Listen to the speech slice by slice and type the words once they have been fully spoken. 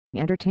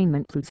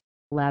entertainmentplus,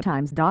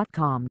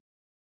 labtimes.com,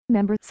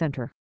 Member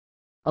Center,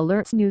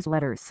 alerts,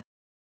 newsletters,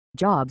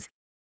 jobs,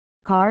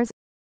 cars,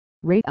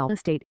 real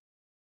estate,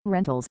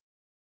 rentals,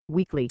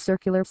 weekly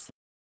circulars,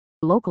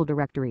 local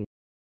directory,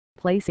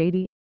 place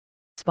 80,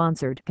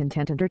 sponsored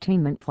content,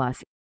 Entertainment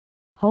Plus,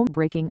 home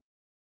breaking,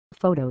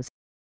 photos,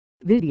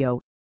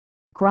 video,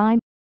 crime,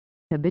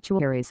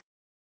 obituaries,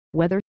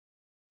 weather,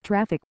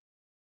 traffic,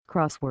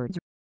 crosswords,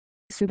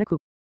 sudoku,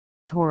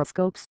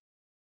 horoscopes,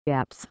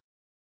 apps,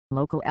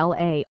 local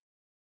LA,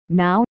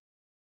 now,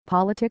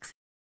 politics,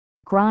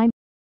 crime,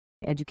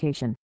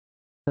 education,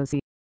 OC,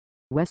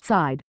 West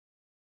Side,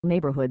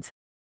 neighborhoods,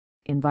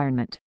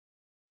 environment,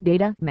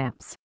 data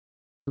maps,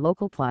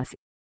 local plus,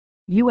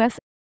 US,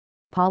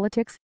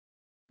 politics,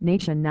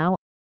 nation now,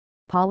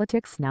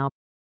 politics now,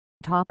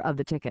 top of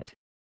the ticket,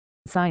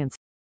 science,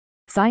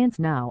 science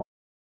now,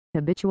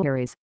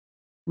 obituaries,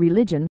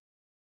 religion,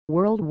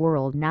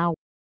 world now,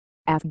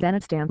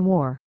 Afghanistan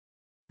war,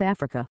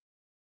 Africa,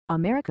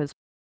 Americas,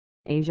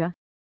 Asia,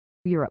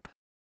 Europe,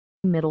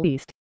 Middle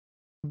East,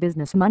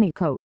 business, money,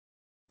 code,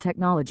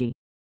 technology,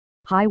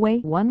 highway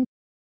 1,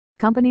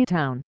 company,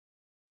 town,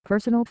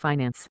 personal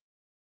finance,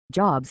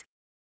 jobs,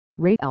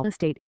 real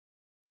estate,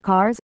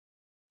 cars,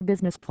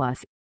 business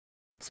plus,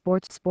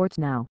 sports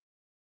now,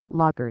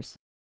 Lockers,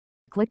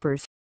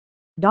 Clippers,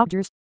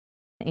 Dodgers,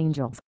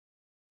 Angels,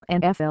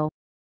 NFL,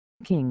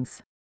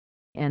 Kings,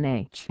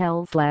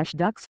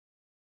 NHL/Ducks,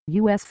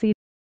 USC,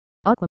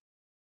 Oklahoma,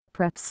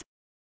 Preps,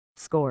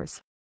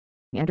 scores,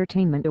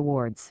 entertainment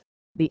awards,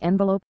 the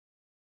envelope,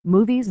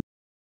 movies,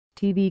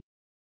 TV,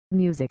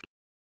 music,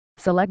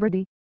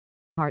 celebrity,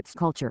 arts,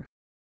 culture,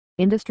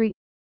 industry,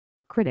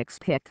 critics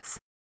picks,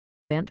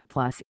 Ent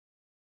Plus,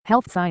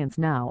 health, science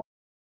now,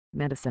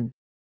 medicine,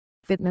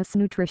 fitness,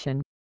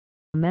 nutrition,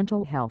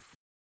 mental health,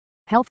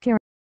 healthcare,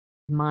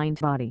 mind,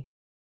 body,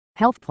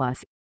 health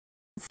plus,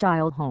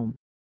 style, home,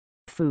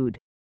 food,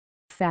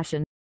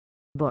 fashion,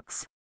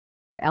 books,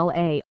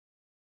 LA,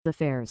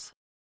 affairs,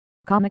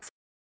 comics,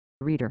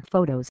 reader,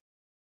 photos,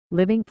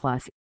 living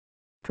plus,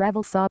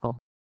 travel, Saco,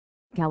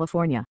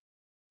 California,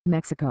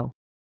 Mexico,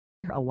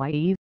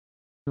 Hawaii,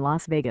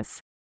 Las Vegas,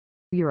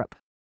 Europe,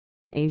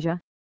 Asia,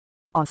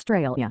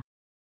 Australia,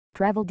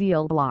 travel,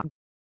 deal, blog,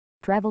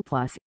 travel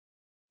plus,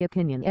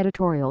 opinion,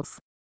 editorials,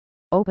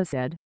 opus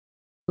ed,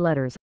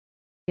 letters,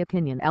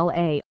 opinion,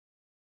 LA,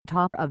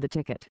 top of the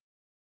ticket,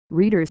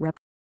 readers rep,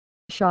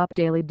 shop,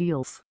 daily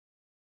deals,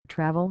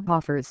 travel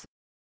offers,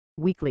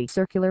 weekly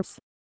circulars,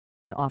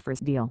 offers,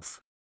 deals,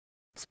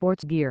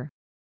 sports gear,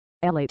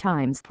 LA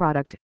Times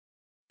product,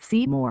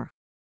 see more,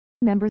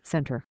 member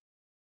center,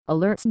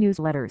 alerts,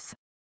 newsletters,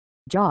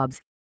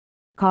 jobs,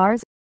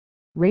 cars,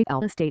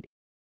 real estate,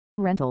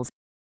 rentals,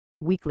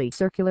 weekly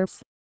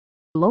circulars,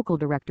 local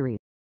directory,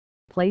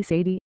 place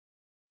 80,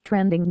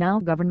 trending now,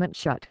 government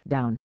shut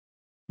down,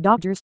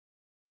 Dodgers,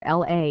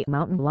 LA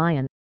Mountain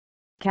Lion,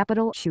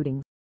 Capitol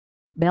shooting,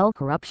 Bell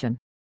corruption,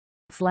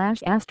 /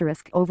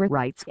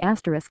 overwrites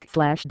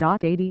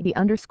 */.add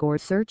underscore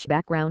search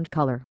background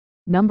color,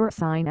 number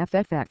sign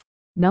FFF,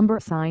 number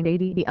sign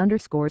add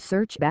underscore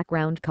search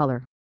background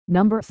color,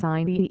 number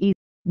sign EE,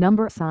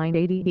 number sign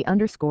add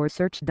underscore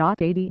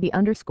search.add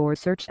underscore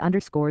search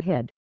underscore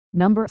head,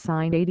 number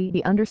sign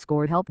add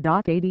underscore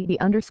help.add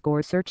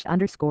underscore search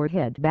underscore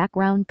head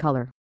background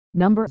color,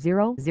 number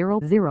 000,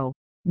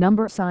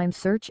 number sign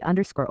search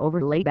underscore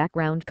overlay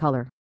background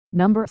color,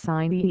 number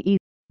sign EE,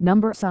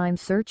 number sign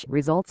search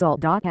results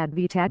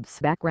alt.adv tabs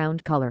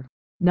background color,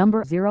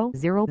 number 000,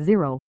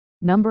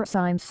 number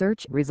sign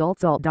search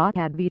results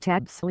alt.adv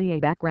tabs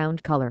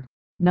background color,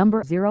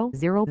 number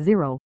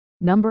 000,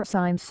 number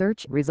sign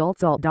search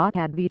results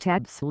alt.adv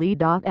tabs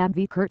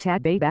lee.adv curt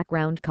tab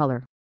background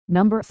color,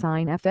 number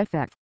sign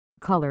FFF,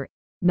 color,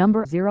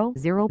 number 000,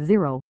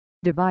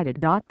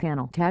 divided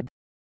panel tab,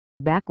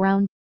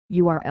 background,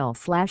 URL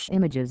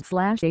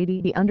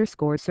 /images/add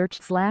underscore search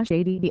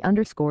 /add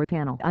underscore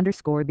panel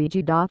underscore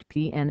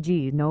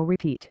bg.png no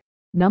repeat,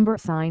 number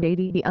sign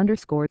add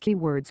underscore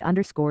keywords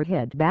underscore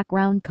head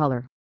background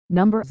color,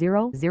 number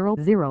 000,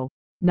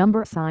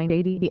 number sign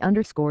add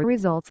underscore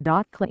results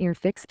dot clear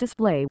fixed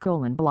display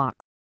block,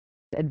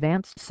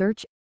 advanced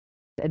search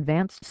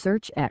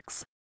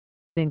X,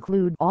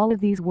 include all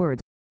of these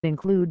words,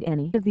 include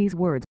any of these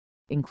words,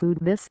 include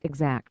this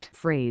exact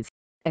phrase,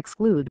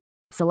 exclude,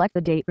 select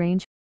the date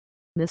range,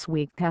 this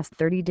week, past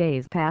 30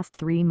 days, past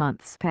 3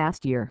 months,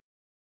 past year.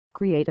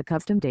 Create a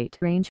custom date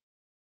range.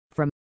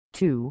 From,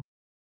 to,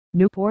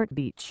 Newport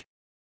Beach.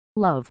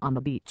 Love on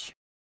the beach.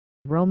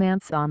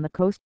 Romance on the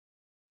coast.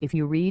 If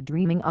you read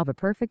Dreaming of a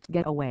Perfect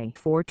Getaway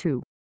for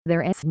two,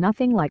 there is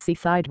nothing like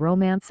seaside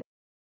romance.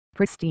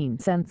 Pristine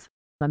scents,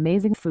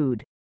 amazing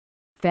food,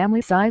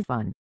 family-size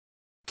fun.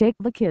 Take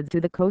the kids to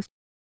the coast.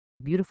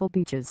 Beautiful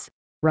beaches,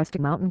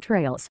 rustic mountain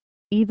trails,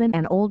 even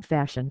an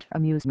old-fashioned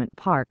amusement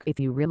park if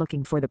you're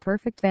looking for the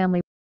perfect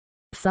family.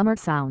 Summer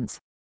sounds.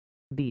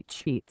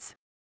 Beach eats.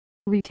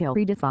 Retail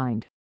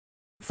redefined.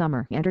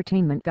 Summer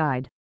entertainment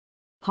guide.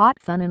 Hot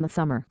fun in the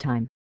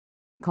summertime.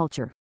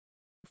 Culture.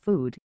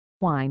 Food,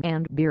 wine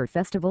and beer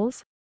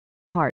festivals. Art.